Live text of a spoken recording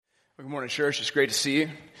Good morning, church. It's great to see you.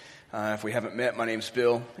 If we haven't met, my name's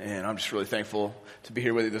Bill, and I'm just really thankful to be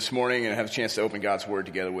here with you this morning and have a chance to open God's Word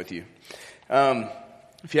together with you.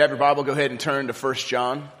 If you have your Bible, go ahead and turn to 1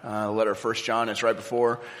 John, the letter of 1 John. It's right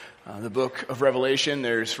before the book of Revelation.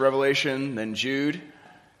 There's Revelation, then Jude,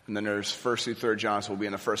 and then there's 1 through 3 John, so we'll be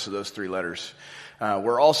in the first of those three letters.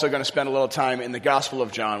 We're also going to spend a little time in the Gospel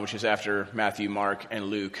of John, which is after Matthew, Mark, and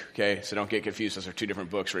Luke. Okay, so don't get confused; those are two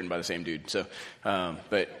different books written by the same dude. So,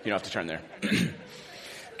 but you don't have to turn there.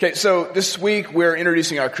 Okay, so this week we're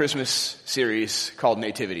introducing our Christmas series called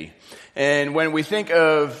Nativity, and when we think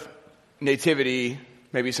of Nativity,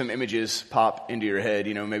 maybe some images pop into your head.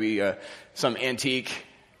 You know, maybe some antique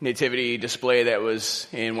nativity display that was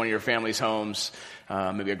in one of your family's homes.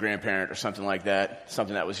 Maybe a grandparent or something like that,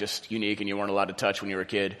 something that was just unique and you weren't allowed to touch when you were a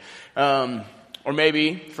kid. Or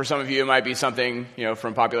maybe, for some of you, it might be something,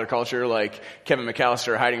 from popular culture, like Kevin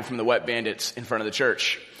McAllister hiding from the wet bandits in front of the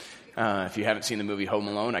church. If you haven't seen the movie Home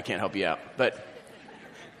Alone, I can't help you out. But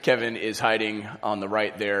Kevin is hiding on the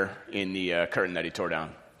right there in the curtain that he tore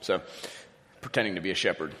down. So, pretending to be a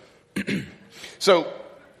shepherd. So,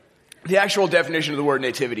 the actual definition of the word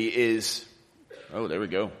nativity is, oh, there we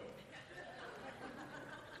go.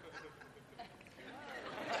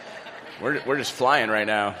 We're just flying right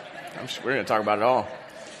now. We're going to talk about it all.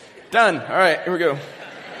 Done. All right, here we go.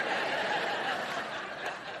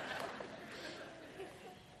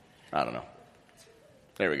 I don't know.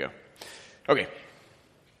 There we go. Okay.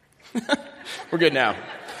 We're good now.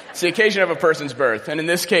 It's the occasion of a person's birth. And in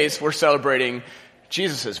this case, we're celebrating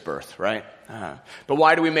Jesus' birth, right? But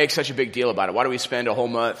why do we make such a big deal about it? Why do we spend a whole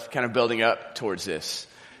month kind of building up towards this?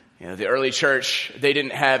 The early church, they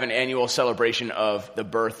didn't have an annual celebration of the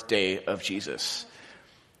birthday of Jesus.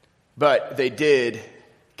 But they did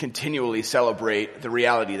continually celebrate the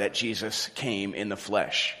reality that Jesus came in the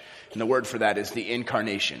flesh. And the word for that is the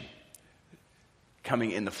incarnation,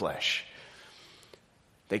 coming in the flesh.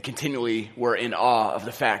 They continually were in awe of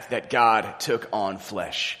the fact that God took on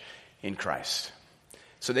flesh in Christ.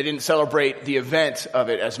 So they didn't celebrate the event of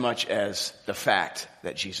it as much as the fact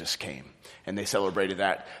that Jesus came. And they celebrated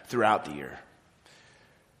that throughout the year.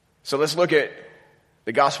 So let's look at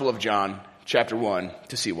the Gospel of John, chapter 1,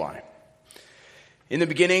 to see why. In the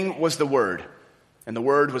beginning was the Word, and the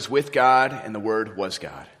Word was with God, and the Word was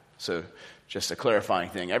God. So just a clarifying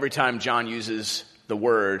thing. Every time John uses the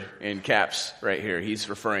word in caps right here, he's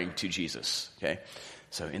referring to Jesus. Okay?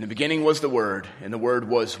 So in the beginning was the Word, and the Word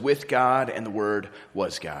was with God, and the Word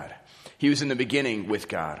was God. He was in the beginning with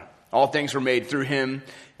God. All things were made through him,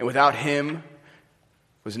 and without him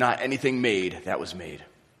was not anything made that was made.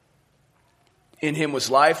 In him was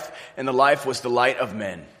life, and the life was the light of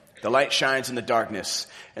men. The light shines in the darkness,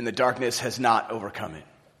 and the darkness has not overcome it.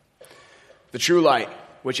 The true light,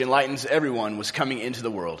 which enlightens everyone, was coming into the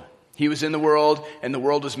world. He was in the world, and the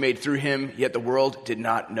world was made through him, yet the world did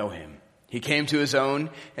not know him. He came to his own,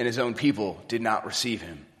 and his own people did not receive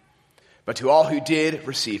him. But to all who did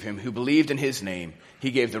receive him, who believed in his name,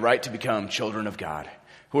 he gave the right to become children of God,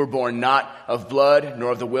 who were born not of blood,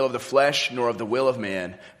 nor of the will of the flesh, nor of the will of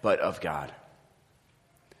man, but of God.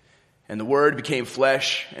 And the Word became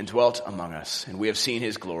flesh and dwelt among us, and we have seen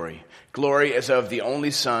his glory. Glory as of the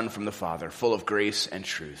only Son from the Father, full of grace and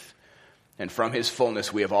truth. And from his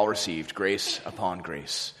fullness we have all received grace upon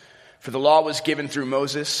grace. For the law was given through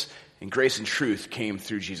Moses, and grace and truth came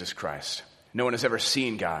through Jesus Christ. No one has ever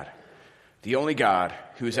seen God. The only God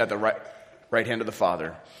who is at the right hand of the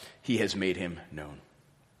Father, he has made him known.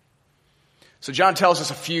 So John tells us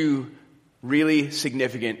a few really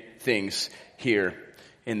significant things here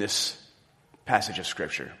in this passage of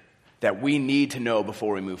Scripture that we need to know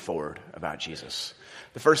before we move forward about Jesus.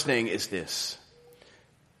 The first thing is this,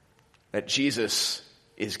 that Jesus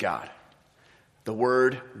is God. The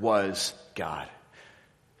Word was God.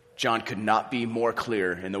 John could not be more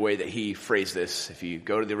clear in the way that he phrased this. If you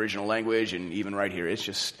go to the original language and even right here, it's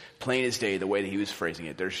just plain as day the way that he was phrasing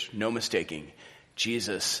it. There's no mistaking.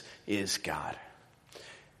 Jesus is God.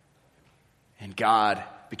 And God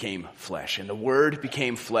became flesh. And the Word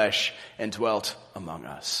became flesh and dwelt among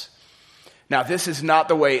us. Now, this is not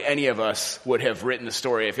the way any of us would have written the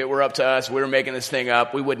story. If it were up to us, we were making this thing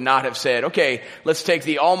up, we would not have said, okay, let's take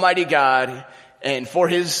the Almighty God and for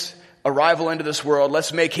his arrival into this world,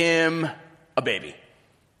 let's make him a baby.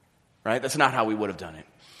 Right? That's not how we would have done it.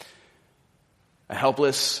 A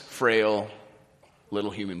helpless, frail, little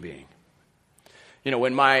human being.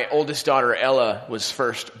 When my oldest daughter, Ella, was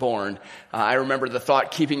first born, I remember the thought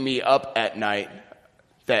keeping me up at night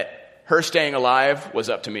that her staying alive was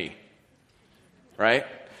up to me. Right?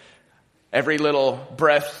 Every little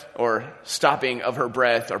breath or stopping of her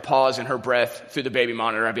breath or pause in her breath through the baby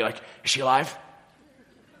monitor, I'd be like, is she alive?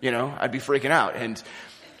 I'd be freaking out. And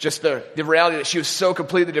just the reality that she was so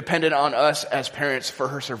completely dependent on us as parents for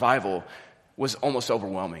her survival was almost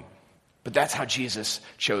overwhelming. But that's how Jesus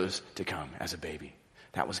chose to come as a baby.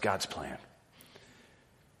 That was God's plan.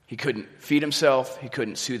 He couldn't feed himself. He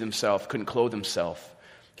couldn't soothe himself, couldn't clothe himself.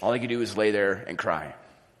 All he could do was lay there and cry.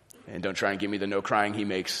 And don't try and give me the no crying he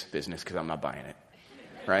makes business, because I'm not buying it.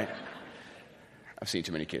 Right? I've seen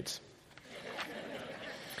too many kids.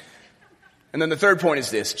 And then the third point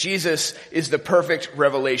is this. Jesus is the perfect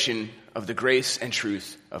revelation of the grace and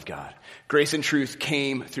truth of God. Grace and truth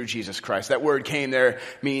came through Jesus Christ. That word came there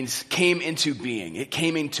means came into being. It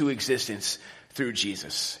came into existence through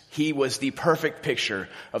Jesus. He was the perfect picture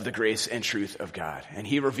of the grace and truth of God. And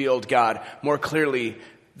he revealed God more clearly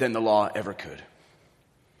than the law ever could.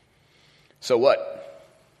 So what?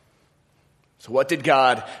 So what did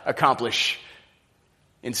God accomplish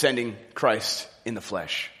in sending Christ in the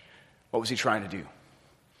flesh? What was he trying to do?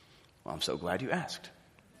 Well, I'm so glad you asked.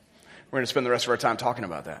 We're going to spend the rest of our time talking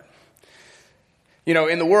about that.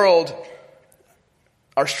 In the world,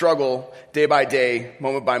 our struggle day by day,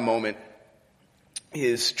 moment by moment,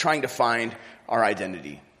 is trying to find our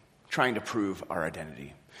identity, trying to prove our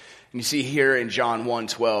identity. And you see here in John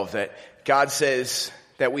 1:12 that God says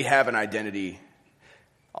that we have an identity.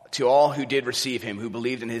 To all who did receive him, who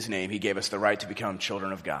believed in his name, he gave us the right to become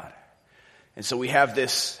children of God. And so we have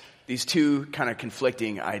these two kind of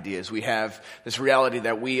conflicting ideas. We have this reality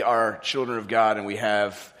that we are children of God, and we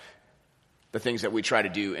have the things that we try to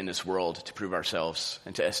do in this world to prove ourselves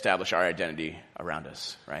and to establish our identity around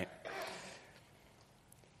us, right?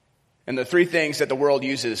 And the three things that the world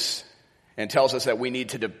uses and tells us that we need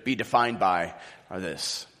to be defined by are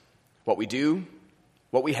this: what we do,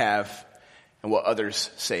 what we have, and what others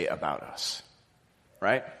say about us,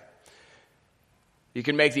 right? You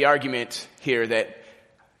can make the argument here that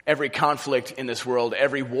every conflict in this world,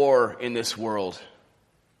 every war in this world,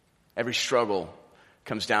 every struggle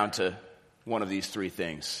comes down to one of these three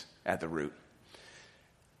things at the root.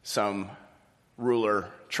 Some ruler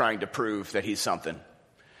trying to prove that he's something.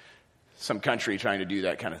 Some country trying to do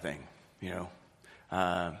that kind of thing,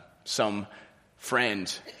 some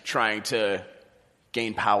friend trying to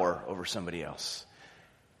gain power over somebody else.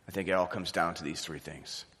 I think it all comes down to these three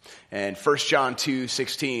things. And 1 John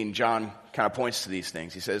 2:16, John kind of points to these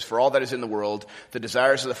things. He says, "For all that is in the world, the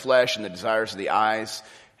desires of the flesh and the desires of the eyes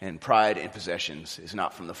and pride in possessions is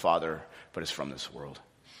not from the Father, but is from this world."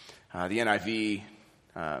 The NIV,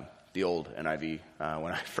 the old NIV,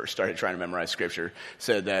 when I first started trying to memorize scripture,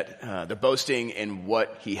 said that the boasting in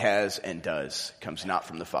what he has and does comes not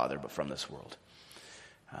from the Father, but from this world.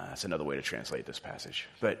 That's another way to translate this passage.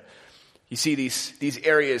 But you see these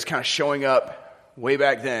areas kind of showing up way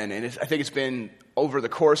back then, and I think it's been over the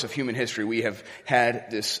course of human history we have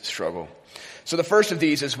had this struggle. So the first of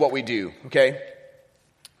these is what we do, okay?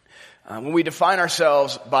 When we define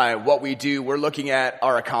ourselves by what we do, we're looking at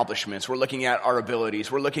our accomplishments, we're looking at our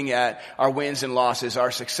abilities, we're looking at our wins and losses,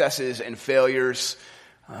 our successes and failures.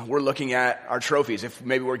 We're looking at our trophies. If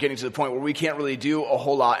maybe we're getting to the point where we can't really do a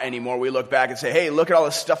whole lot anymore, we look back and say, hey, look at all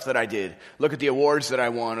the stuff that I did. Look at the awards that I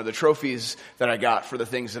won or the trophies that I got for the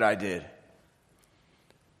things that I did.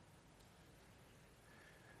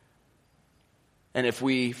 And if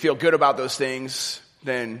we feel good about those things,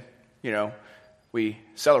 then, we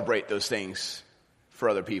celebrate those things for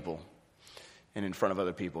other people and in front of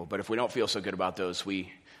other people. But if we don't feel so good about those,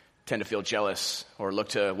 we tend to feel jealous or look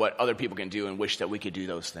to what other people can do and wish that we could do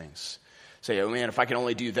those things. Say, oh man, if I can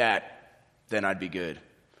only do that, then I'd be good.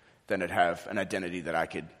 Then I'd have an identity that I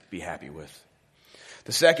could be happy with.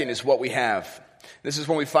 The second is what we have. This is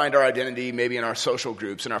when we find our identity maybe in our social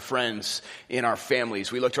groups, in our friends, in our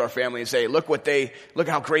families. We look to our family and say, look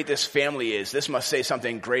how great this family is. This must say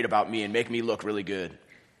something great about me and make me look really good.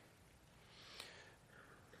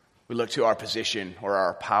 We look to our position or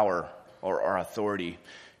our power or our authority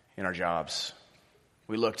in our jobs.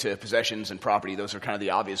 We look to possessions and property. Those are kind of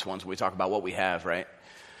the obvious ones when we talk about what we have, right?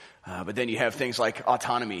 But then you have things like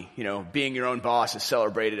autonomy. Being your own boss is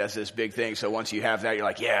celebrated as this big thing. So once you have that, you're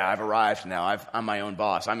like, yeah, I've arrived now. I'm my own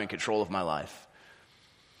boss. I'm in control of my life.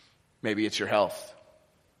 Maybe it's your health.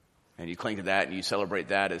 And you cling to that and you celebrate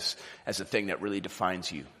that as the thing that really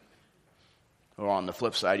defines you. Or on the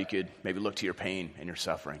flip side, you could maybe look to your pain and your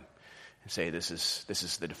suffering and say, this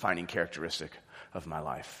is the defining characteristic of my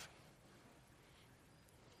life.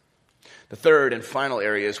 The third and final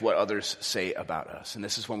area is what others say about us. And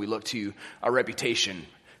this is when we look to our reputation,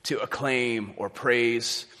 to acclaim or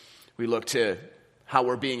praise. We look to how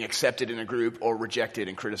we're being accepted in a group or rejected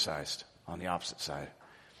and criticized on the opposite side.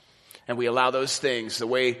 And we allow those things, the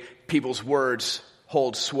way people's words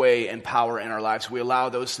hold sway and power in our lives, we allow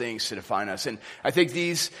those things to define us. And I think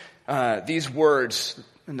these words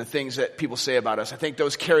and the things that people say about us, I think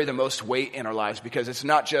those carry the most weight in our lives, because it's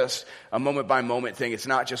not just a moment-by-moment thing. It's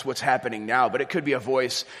not just what's happening now, but it could be a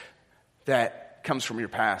voice that comes from your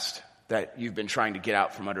past that you've been trying to get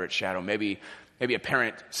out from under its shadow. Maybe a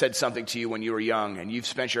parent said something to you when you were young, and you've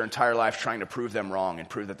spent your entire life trying to prove them wrong and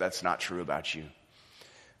prove that that's not true about you.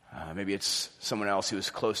 Maybe it's someone else who was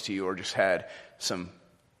close to you or just had some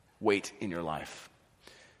weight in your life.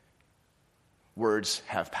 Words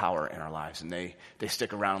have power in our lives, and they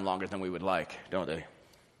stick around longer than we would like, don't they?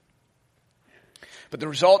 But the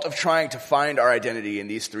result of trying to find our identity in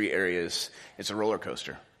these three areas is a roller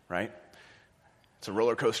coaster, right? It's a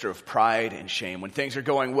roller coaster of pride and shame. When things are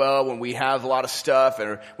going well, when we have a lot of stuff,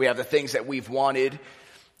 and we have the things that we've wanted,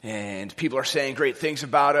 and people are saying great things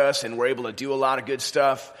about us, and we're able to do a lot of good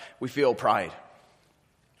stuff, we feel pride.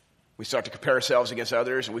 We start to compare ourselves against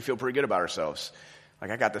others, and we feel pretty good about ourselves.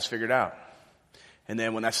 Like, I got this figured out. And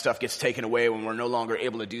then when that stuff gets taken away, when we're no longer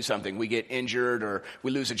able to do something, we get injured or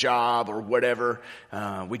we lose a job or whatever.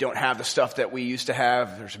 We don't have the stuff that we used to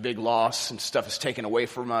have. There's a big loss and stuff is taken away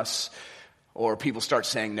from us. Or people start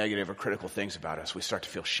saying negative or critical things about us. We start to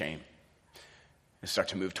feel shame and start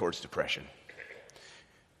to move towards depression.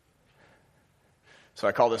 So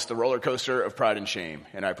I call this the roller coaster of pride and shame.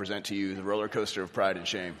 And I present to you the roller coaster of pride and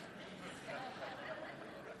shame.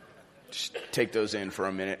 Just take those in for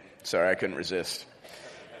a minute. Sorry, I couldn't resist.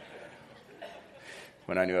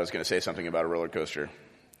 When I knew I was going to say something about a roller coaster,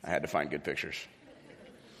 I had to find good pictures.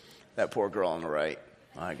 That poor girl on the right,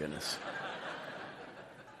 my goodness.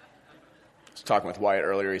 I was talking with Wyatt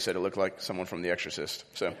earlier. He said it looked like someone from The Exorcist.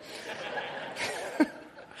 So,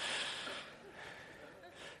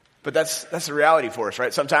 but that's the reality for us,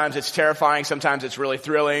 right? Sometimes it's terrifying, sometimes it's really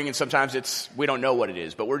thrilling, and sometimes we don't know what it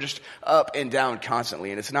is. But we're just up and down constantly,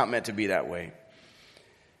 and it's not meant to be that way.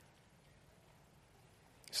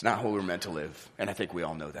 It's not how we're meant to live, and I think we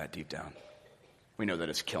all know that deep down. We know that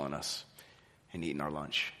it's killing us and eating our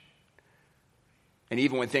lunch. And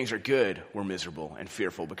even when things are good, we're miserable and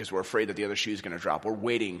fearful because we're afraid that the other shoe is going to drop. We're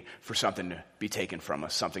waiting for something to be taken from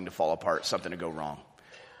us, something to fall apart, something to go wrong.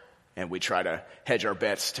 And we try to hedge our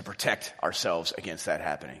bets to protect ourselves against that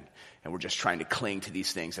happening. And we're just trying to cling to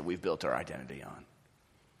these things that we've built our identity on.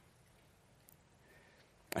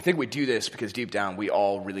 I think we do this because deep down we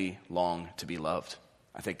all really long to be loved.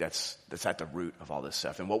 I think that's at the root of all this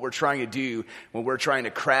stuff. And what we're trying to do when we're trying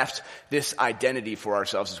to craft this identity for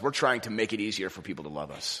ourselves is we're trying to make it easier for people to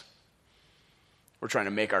love us. We're trying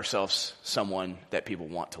to make ourselves someone that people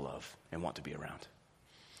want to love and want to be around.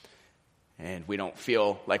 And we don't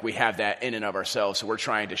feel like we have that in and of ourselves, so we're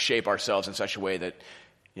trying to shape ourselves in such a way that,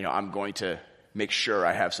 I'm going to make sure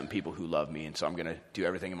I have some people who love me, and so I'm going to do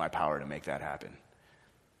everything in my power to make that happen.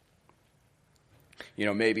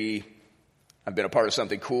 Maybe I've been a part of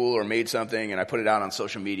something cool or made something, and I put it out on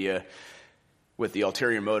social media with the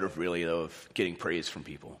ulterior motive, really, of getting praise from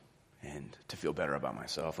people and to feel better about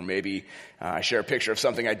myself. Or maybe I share a picture of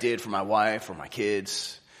something I did for my wife or my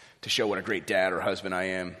kids to show what a great dad or husband I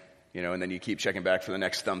am. And then you keep checking back for the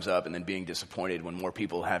next thumbs up and then being disappointed when more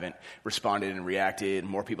people haven't responded and reacted, and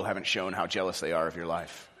more people haven't shown how jealous they are of your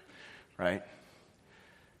life, right?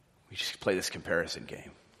 We just play this comparison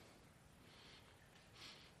game.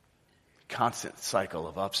 Constant cycle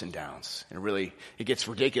of ups and downs. And really, it gets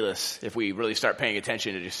ridiculous if we really start paying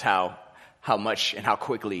attention to just how much and how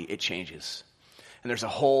quickly it changes. And there's a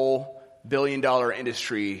whole billion-dollar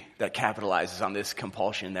industry that capitalizes on this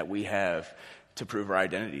compulsion that we have to prove our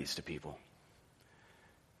identities to people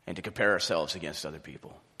and to compare ourselves against other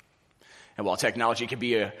people. And while technology can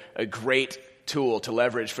be a great tool to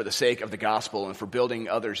leverage for the sake of the gospel and for building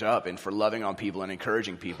others up and for loving on people and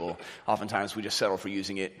encouraging people, oftentimes we just settle for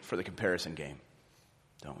using it for the comparison game,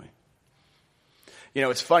 don't we?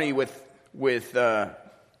 It's funny with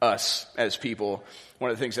us as people. One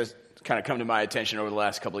of the things that's kind of come to my attention over the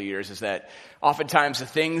last couple of years is that oftentimes the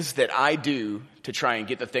things that I do to try and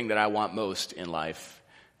get the thing that I want most in life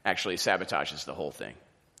actually sabotages the whole thing.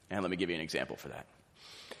 And let me give you an example for that.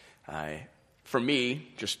 For me,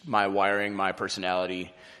 just my wiring, my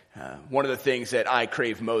personality, one of the things that I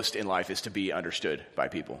crave most in life is to be understood by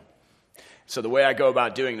people. So the way I go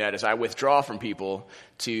about doing that is I withdraw from people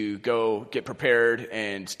to go get prepared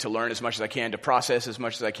and to learn as much as I can, to process as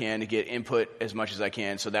much as I can, to get input as much as I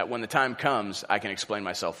can, so that when the time comes, I can explain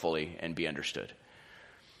myself fully and be understood.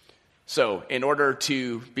 So in order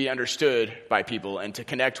to be understood by people and to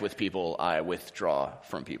connect with people, I withdraw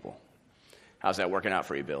from people. How's that working out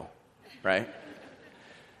for you, Bill? Right?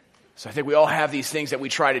 So I think we all have these things that we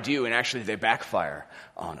try to do, and actually they backfire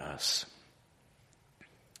on us.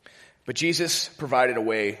 But Jesus provided a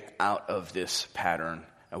way out of this pattern,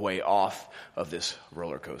 a way off of this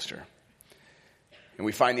roller coaster. And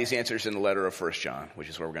we find these answers in the letter of 1 John, which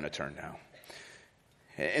is where we're going to turn now.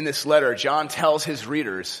 In this letter, John tells his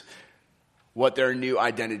readers what their new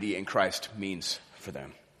identity in Christ means for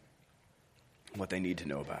them, what they need to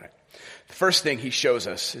know about it. The first thing he shows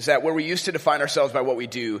us is that where we used to define ourselves by what we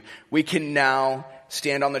do, we can now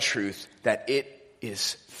stand on the truth that it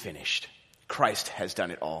is finished. Christ has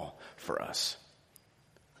done it all for us.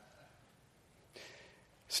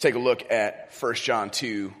 Let's take a look at 1 John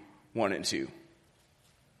 2, 1 and 2.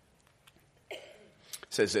 It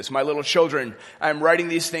says this, "My little children, I am writing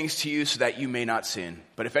these things to you so that you may not sin.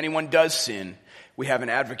 But if anyone does sin, we have an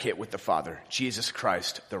advocate with the Father, Jesus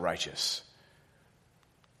Christ the righteous.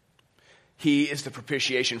 He is the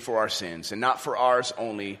propitiation for our sins, and not for ours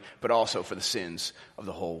only, but also for the sins of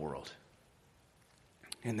the whole world."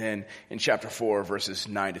 And then in chapter 4, verses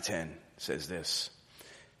 9 to 10, it says this,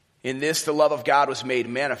 "In this the love of God was made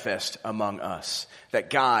manifest among us,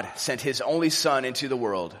 that God sent his only Son into the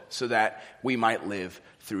world so that we might live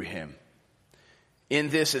through him. In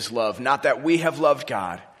this is love, not that we have loved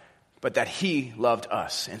God, but that he loved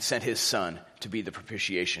us and sent his Son to be the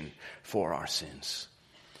propitiation for our sins."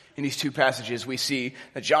 In these two passages, we see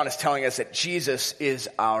that John is telling us that Jesus is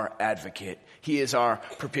our advocate. He is our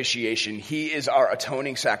propitiation. He is our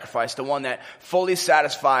atoning sacrifice, the one that fully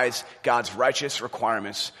satisfies God's righteous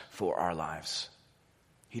requirements for our lives.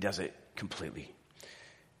 He does it completely.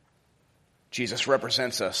 Jesus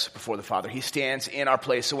represents us before the Father. He stands in our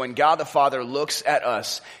place. So when God the Father looks at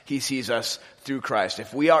us, he sees us through Christ.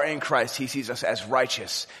 If we are in Christ, he sees us as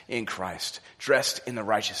righteous in Christ, dressed in the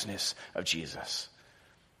righteousness of Jesus.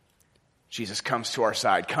 Jesus comes to our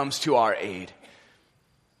side, comes to our aid,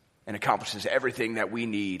 and accomplishes everything that we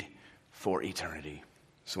need for eternity.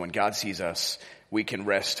 So when God sees us, we can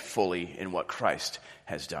rest fully in what Christ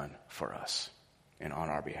has done for us and on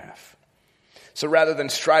our behalf. So rather than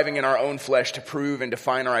striving in our own flesh to prove and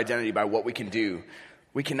define our identity by what we can do,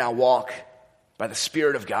 we can now walk by the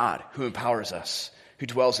Spirit of God who empowers us, who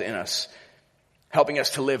dwells in us, helping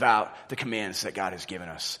us to live out the commands that God has given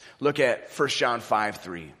us. Look at 1 John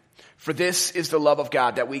 5:3. "For this is the love of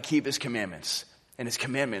God, that we keep his commandments, and his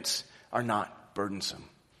commandments are not burdensome."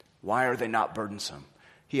 Why are they not burdensome?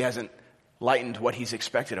 He hasn't lightened what he's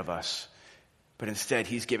expected of us, but instead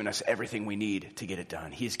he's given us everything we need to get it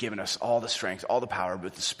done. He's given us all the strength, all the power,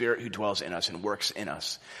 with the Spirit who dwells in us and works in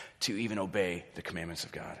us to even obey the commandments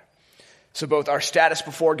of God. So both our status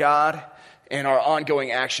before God and our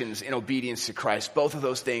ongoing actions in obedience to Christ, both of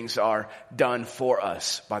those things are done for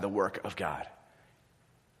us by the work of God.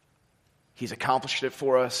 He's accomplished it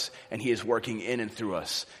for us, and he is working in and through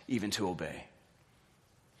us even to obey.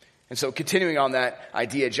 And so continuing on that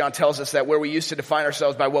idea, John tells us that where we used to define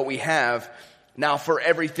ourselves by what we have, now for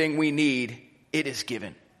everything we need, it is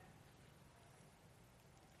given.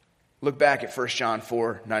 Look back at 1 John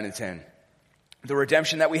 4, 9 and 10. The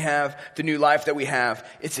redemption that we have, the new life that we have,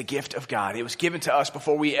 it's a gift of God. It was given to us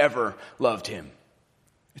before we ever loved him.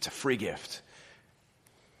 It's a free gift.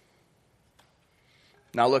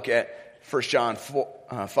 Now look at 1 John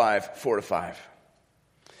 5, 4 to 5.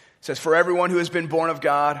 It says, "For everyone who has been born of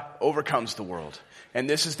God overcomes the world. And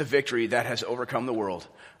this is the victory that has overcome the world,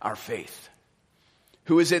 our faith.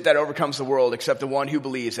 Who is it that overcomes the world except the one who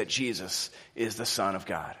believes that Jesus is the Son of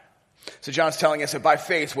God?" So John's telling us that by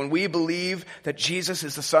faith, when we believe that Jesus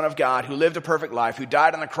is the Son of God, who lived a perfect life, who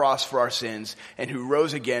died on the cross for our sins, and who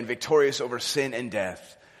rose again victorious over sin and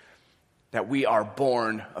death, that we are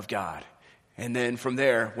born of God. And then from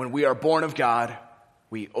there, when we are born of God,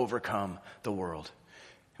 we overcome the world.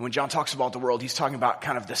 And when John talks about the world, he's talking about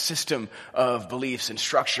kind of the system of beliefs and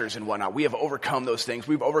structures and whatnot. We have overcome those things.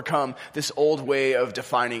 We've overcome this old way of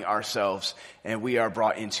defining ourselves, and we are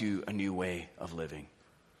brought into a new way of living.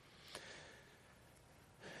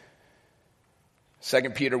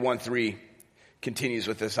 2 Peter 1:3 continues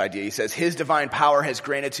with this idea. He says, "His divine power has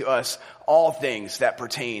granted to us all things that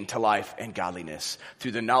pertain to life and godliness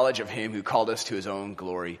through the knowledge of him who called us to his own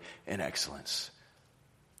glory and excellence."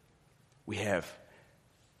 We have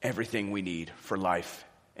everything we need for life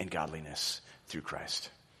and godliness through Christ.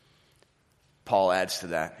 Paul adds to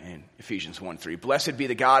that in Ephesians 1:3. "Blessed be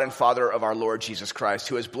the God and Father of our Lord Jesus Christ,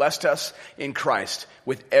 who has blessed us in Christ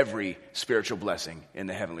with every spiritual blessing in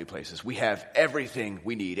the heavenly places." We have everything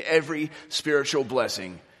we need, every spiritual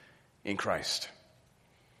blessing in Christ.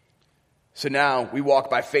 So now we walk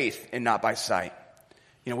by faith and not by sight.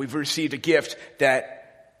 We've received a gift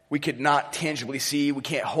that we could not tangibly see. We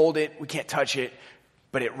can't hold it. We can't touch it.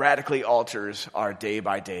 but it radically alters our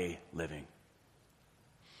day-by-day living.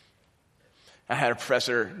 I had a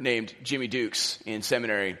professor named Jimmy Dukes in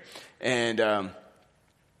seminary, and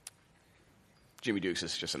Jimmy Dukes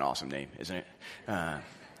is just an awesome name, isn't it? And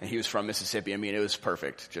he was from Mississippi. I mean, it was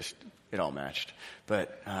perfect. Just, it all matched.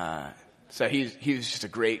 But so he was just a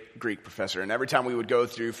great Greek professor. And every time we would go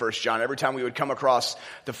through 1 John, every time we would come across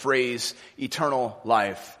the phrase eternal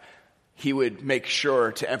life, he would make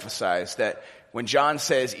sure to emphasize that when John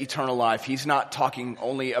says eternal life, he's not talking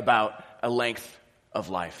only about a length of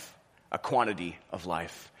life, a quantity of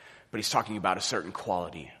life, but he's talking about a certain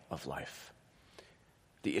quality of life.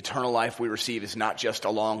 The eternal life we receive is not just a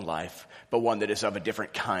long life, but one that is of a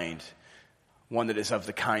different kind, one that is of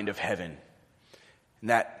the kind of heaven. And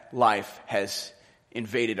that life has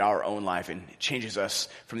invaded our own life and it changes us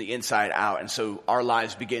from the inside out. And so our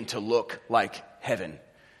lives begin to look like heaven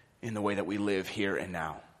in the way that we live here and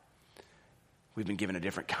now. We've been given a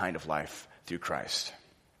different kind of life through Christ.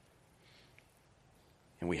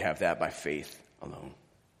 And we have that by faith alone.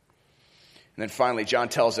 And then finally, John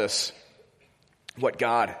tells us what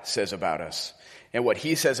God says about us. And what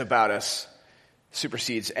he says about us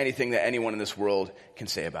supersedes anything that anyone in this world can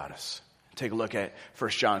say about us. Take a look at 1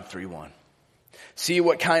 John 3:1. See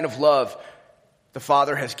what kind of love the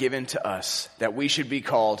Father has given to us, that we should be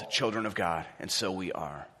called children of God, and so we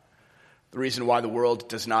are. The reason why the world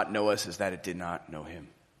does not know us is that it did not know him.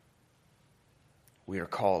 We are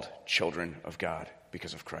called children of God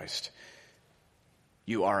because of Christ.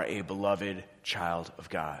 You are a beloved child of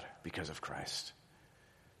God because of Christ.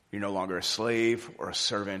 You're no longer a slave or a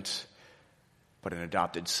servant, but an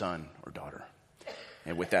adopted son or daughter.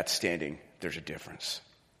 And with that standing, there's a difference.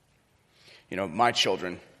 You know, my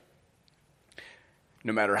children,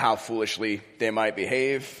 no matter how foolishly they might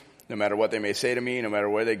behave, no matter what they may say to me, no matter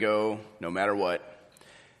where they go, no matter what.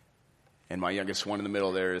 And my youngest one in the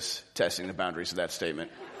middle there is testing the boundaries of that statement.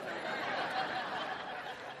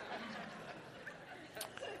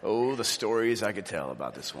 Oh, the stories I could tell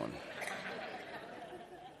about this one.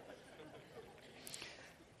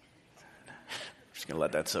 I'm just going to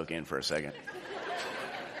let that soak in for a second.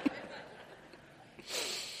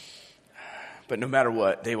 But no matter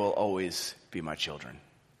what, they will always be my children.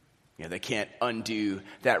 You know, they can't undo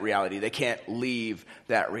that reality. They can't leave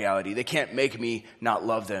that reality. They can't make me not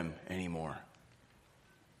love them anymore.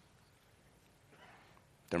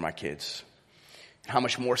 They're my kids. How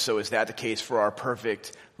much more so is that the case for our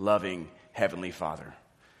perfect, loving Heavenly Father,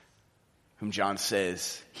 whom John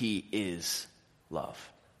says he is love.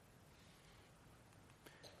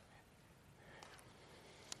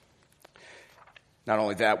 Not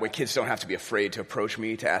only that, when kids don't have to be afraid to approach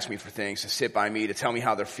me, to ask me for things, to sit by me, to tell me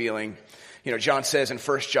how they're feeling. You know, John says in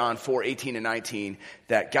 1 John 4:18 and 19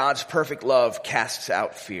 that God's perfect love casts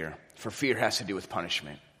out fear, for fear has to do with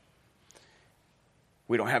punishment.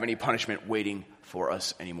 We don't have any punishment waiting for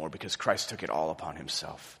us anymore because Christ took it all upon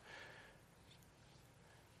himself.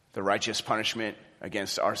 The righteous punishment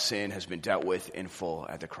against our sin has been dealt with in full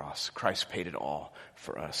at the cross. Christ paid it all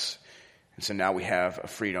for us. And so now we have a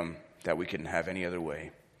freedom that we couldn't have any other way.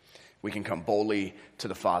 We can come boldly to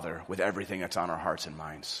the Father with everything that's on our hearts and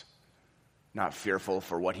minds. Not fearful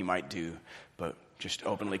for what he might do, but just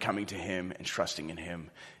openly coming to him and trusting in him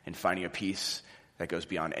and finding a peace that goes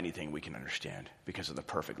beyond anything we can understand because of the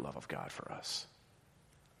perfect love of God for us.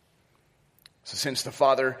 So since the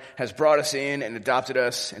Father has brought us in and adopted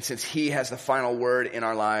us, and since he has the final word in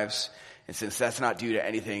our lives, and since that's not due to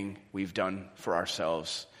anything we've done for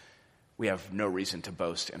ourselves, we have no reason to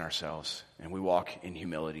boast in ourselves, and we walk in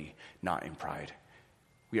humility, not in pride.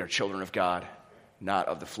 We are children of God, not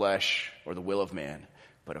of the flesh or the will of man,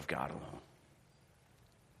 but of God alone.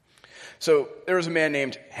 So there was a man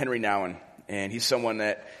named Henry Nouwen, and he's someone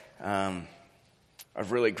that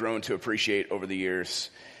I've really grown to appreciate over the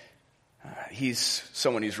years. He's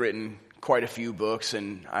someone who's written quite a few books,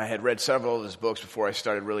 and I had read several of his books before I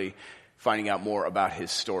started really finding out more about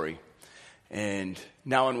his story. And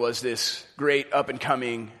Nouwen was this great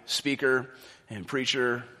up-and-coming speaker and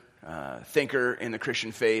preacher, thinker in the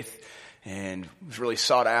Christian faith, and was really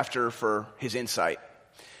sought after for his insight.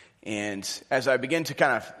 And as I began to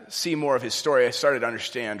kind of see more of his story, I started to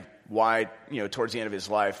understand why, towards the end of his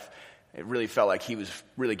life, it really felt like he was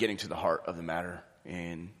really getting to the heart of the matter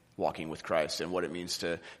in walking with Christ and what it means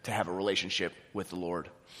to have a relationship with the Lord.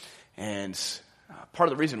 And part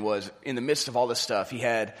of the reason was, in the midst of all this stuff, he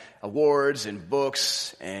had awards and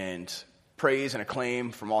books and praise and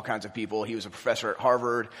acclaim from all kinds of people. He was a professor at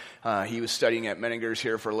Harvard. He was studying at Menninger's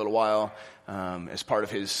here for a little while as part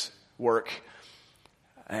of his work.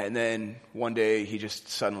 And then one day, he just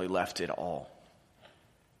suddenly left it all.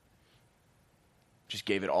 just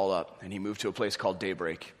gave it all up, and he moved to a place called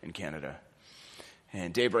Daybreak in Canada.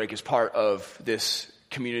 And Daybreak is part of this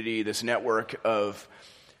community, this network of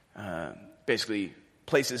basically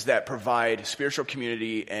places that provide spiritual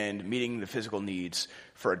community and meeting the physical needs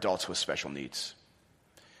for adults with special needs.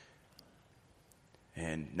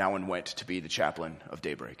 And Nouwen went to be the chaplain of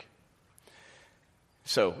Daybreak.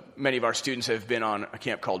 So many of our students have been on a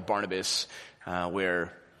camp called Barnabas,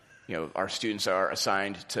 where our students are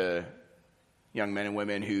assigned to young men and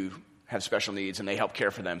women who have special needs, and they help care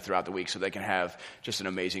for them throughout the week so they can have just an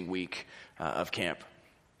amazing week of camp.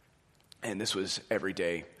 And this was every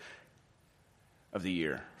day of the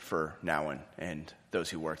year for Nouwen and those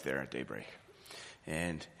who worked there at Daybreak.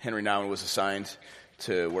 And Henry Nouwen was assigned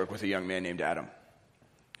to work with a young man named Adam.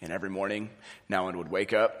 And every morning, Nouwen would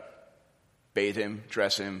wake up, bathe him,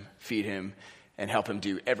 dress him, feed him, and help him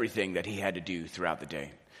do everything that he had to do throughout the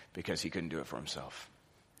day because he couldn't do it for himself.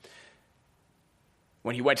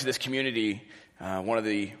 When he went to this community, one of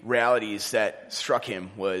the realities that struck him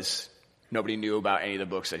was nobody knew about any of the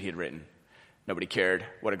books that he had written. Nobody cared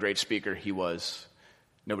what a great speaker he was.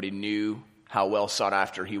 Nobody knew how well sought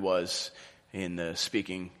after he was in the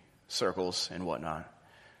speaking circles and whatnot.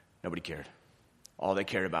 Nobody cared. All they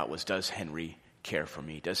cared about was, does Henry care for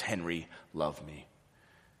me? Does Henry love me?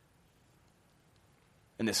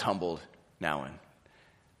 And this humbled Nouwen.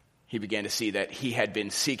 He began to see that he had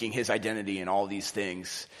been seeking his identity in all these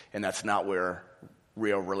things, and that's not where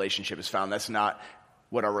real relationship is found. That's not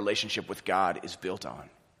what our relationship with God is built on.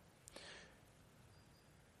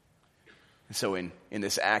 And so in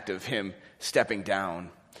this act of him stepping down,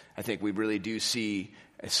 I think we really do see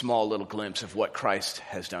a small little glimpse of what Christ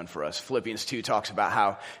has done for us. Philippians 2 talks about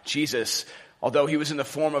how Jesus, although he was in the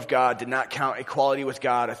form of God, did not count equality with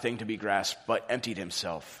God a thing to be grasped, but emptied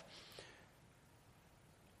himself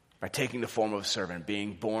by taking the form of a servant,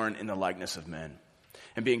 being born in the likeness of men.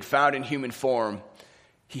 And being found in human form,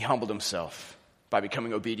 he humbled himself by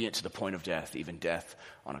becoming obedient to the point of death, even death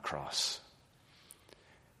on a cross.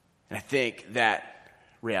 And I think that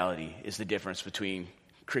reality is the difference between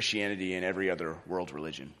Christianity and every other world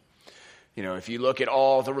religion. If you look at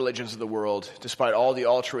all the religions of the world, despite all the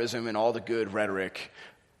altruism and all the good rhetoric,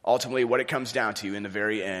 ultimately what it comes down to in the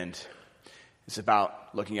very end is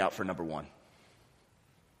about looking out for number one.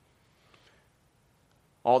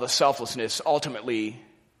 All the selflessness ultimately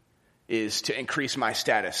is to increase my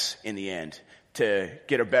status in the end, to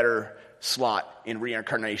get a better slot in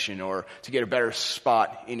reincarnation or to get a better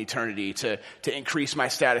spot in eternity, to increase my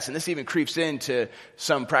status. And this even creeps into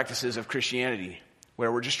some practices of Christianity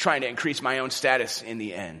where we're just trying to increase my own status in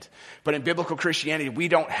the end. But in biblical Christianity, we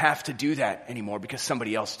don't have to do that anymore because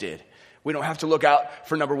somebody else did. We don't have to look out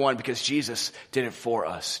for number one because Jesus did it for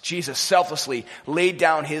us. Jesus selflessly laid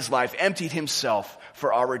down his life, emptied himself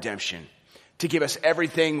for our redemption, to give us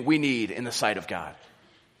everything we need in the sight of God,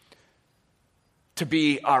 to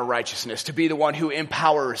be our righteousness, to be the one who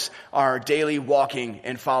empowers our daily walking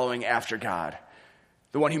and following after God,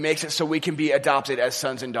 the one who makes it so we can be adopted as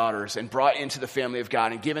sons and daughters and brought into the family of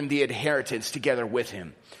God and given the inheritance together with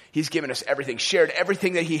him. He's given us everything, shared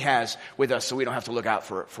everything that he has with us so we don't have to look out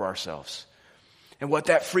for ourselves. And what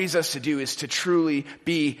that frees us to do is to truly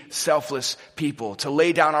be selfless people, to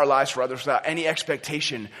lay down our lives for others without any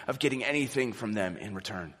expectation of getting anything from them in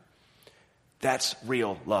return. That's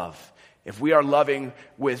real love. If we are loving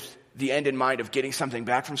with the end in mind of getting something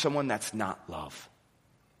back from someone, that's not love.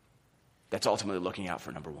 That's ultimately looking out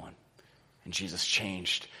for number one. And Jesus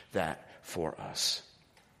changed that for us.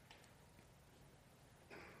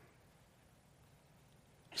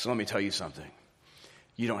 So let me tell you something.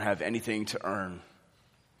 You don't have anything to earn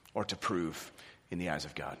or to prove in the eyes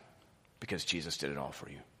of God because Jesus did it all for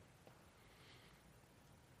you.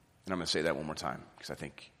 And I'm going to say that one more time because I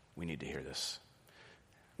think we need to hear this.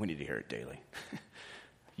 We need to hear it daily.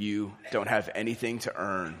 You don't have anything to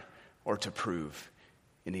earn or to prove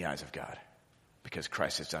in the eyes of God because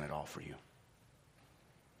Christ has done it all for you.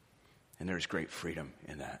 And there's great freedom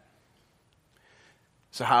in that.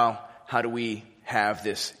 So how do we have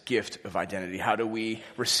this gift of identity? How do we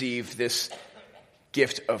receive this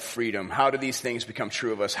gift of freedom? How do these things become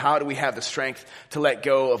true of us? How do we have the strength to let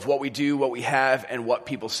go of what we do, what we have, and what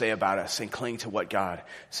people say about us and cling to what God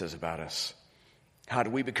says about us? How do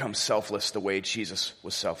we become selfless the way Jesus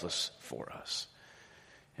was selfless for us?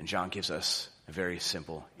 And John gives us a very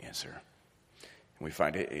simple answer. And we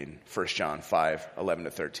find it in 1 John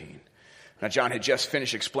 5:11-13. Now, John had just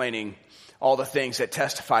finished explaining all the things that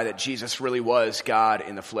testify that Jesus really was God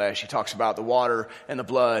in the flesh. He talks about the water and the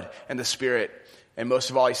blood and the Spirit. And most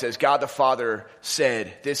of all, he says, God the Father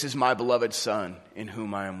said, "This is my beloved Son in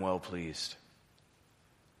whom I am well pleased."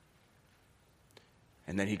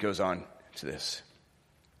 And then he goes on to this.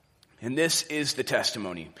 And this is the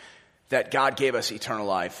testimony, that God gave us eternal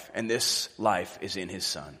life, and this life is in his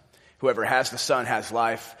Son. Whoever has the Son has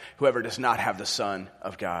life. Whoever does not have the Son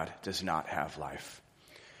of God does not have life.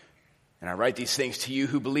 And I write these things to you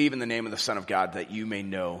who believe in the name of the Son of God, that you may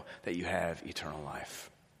know that you have eternal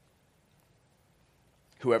life.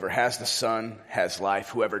 Whoever has the Son has life.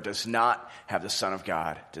 Whoever does not have the Son of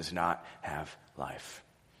God does not have life.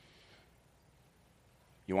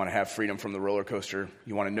 You want to have freedom from the roller coaster?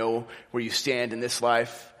 You want to know where you stand in this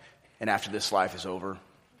life and after this life is over?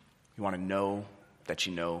 You want to know that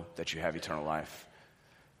you have eternal life?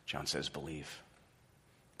 John says, believe.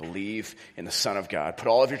 Believe in the Son of God. Put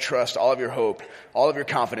all of your trust, all of your hope, all of your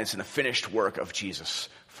confidence in the finished work of Jesus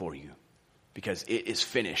for you. Because it is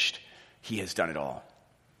finished. He has done it all.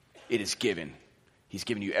 It is given. He's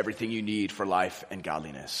given you everything you need for life and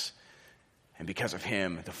godliness. And because of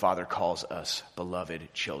him, the Father calls us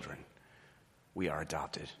beloved children. We are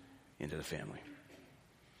adopted into the family.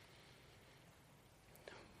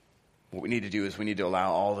 What we need to do is we need to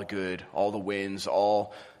allow all the good, all the wins,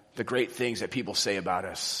 all the great things that people say about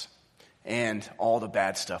us, and all the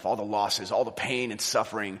bad stuff, all the losses, all the pain and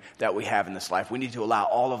suffering that we have in this life. We need to allow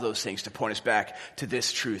all of those things to point us back to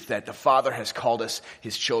this truth, that the Father has called us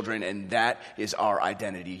his children, and that is our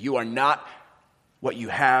identity. You are not what you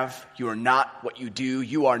have. You are not what you do.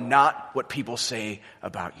 You are not what people say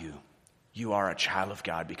about you. You are a child of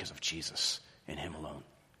God because of Jesus and him alone.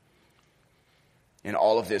 And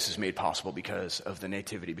all of this is made possible because of the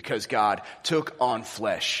nativity, because God took on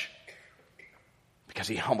flesh, because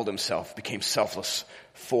he humbled himself, became selfless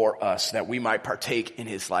for us, that we might partake in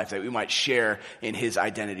his life, that we might share in his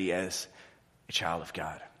identity as a child of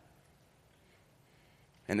God.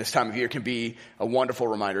 And this time of year can be a wonderful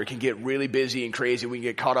reminder. It can get really busy and crazy. We can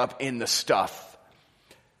get caught up in the stuff.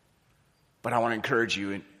 But I want to encourage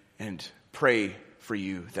you and pray for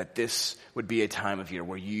you that this would be a time of year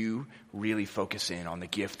where you really focus in on the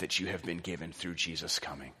gift that you have been given through Jesus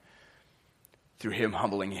coming, through him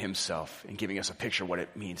humbling himself and giving us a picture of what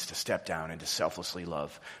it means to step down and to selflessly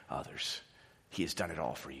love others. He has done it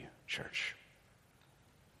all for you, church.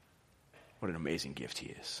 What an amazing gift he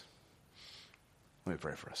is. Let me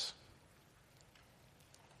pray for us.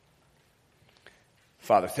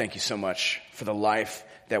 Father, thank you so much for the life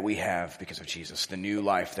that we have because of Jesus, the new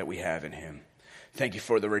life that we have in him. Thank you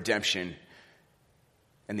for the redemption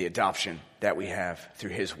and the adoption that we have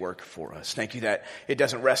through his work for us. Thank you that it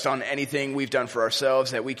doesn't rest on anything we've done for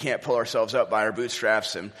ourselves, that we can't pull ourselves up by our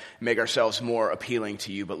bootstraps and make ourselves more appealing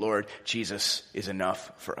to you. But Lord, Jesus is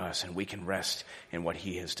enough for us, and we can rest in what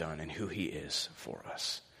he has done and who he is for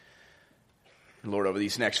us. And Lord, over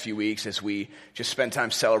these next few weeks, as we just spend time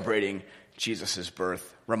celebrating Jesus'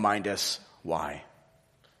 birth, remind us why.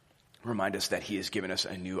 Remind us that he has given us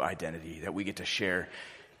a new identity, that we get to share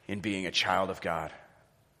in being a child of God,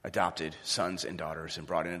 adopted sons and daughters, and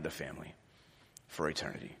brought into the family for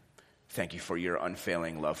eternity. Thank you for your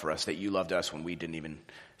unfailing love for us, that you loved us when we didn't even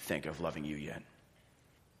think of loving you yet.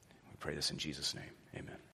 We pray this in Jesus' name. Amen.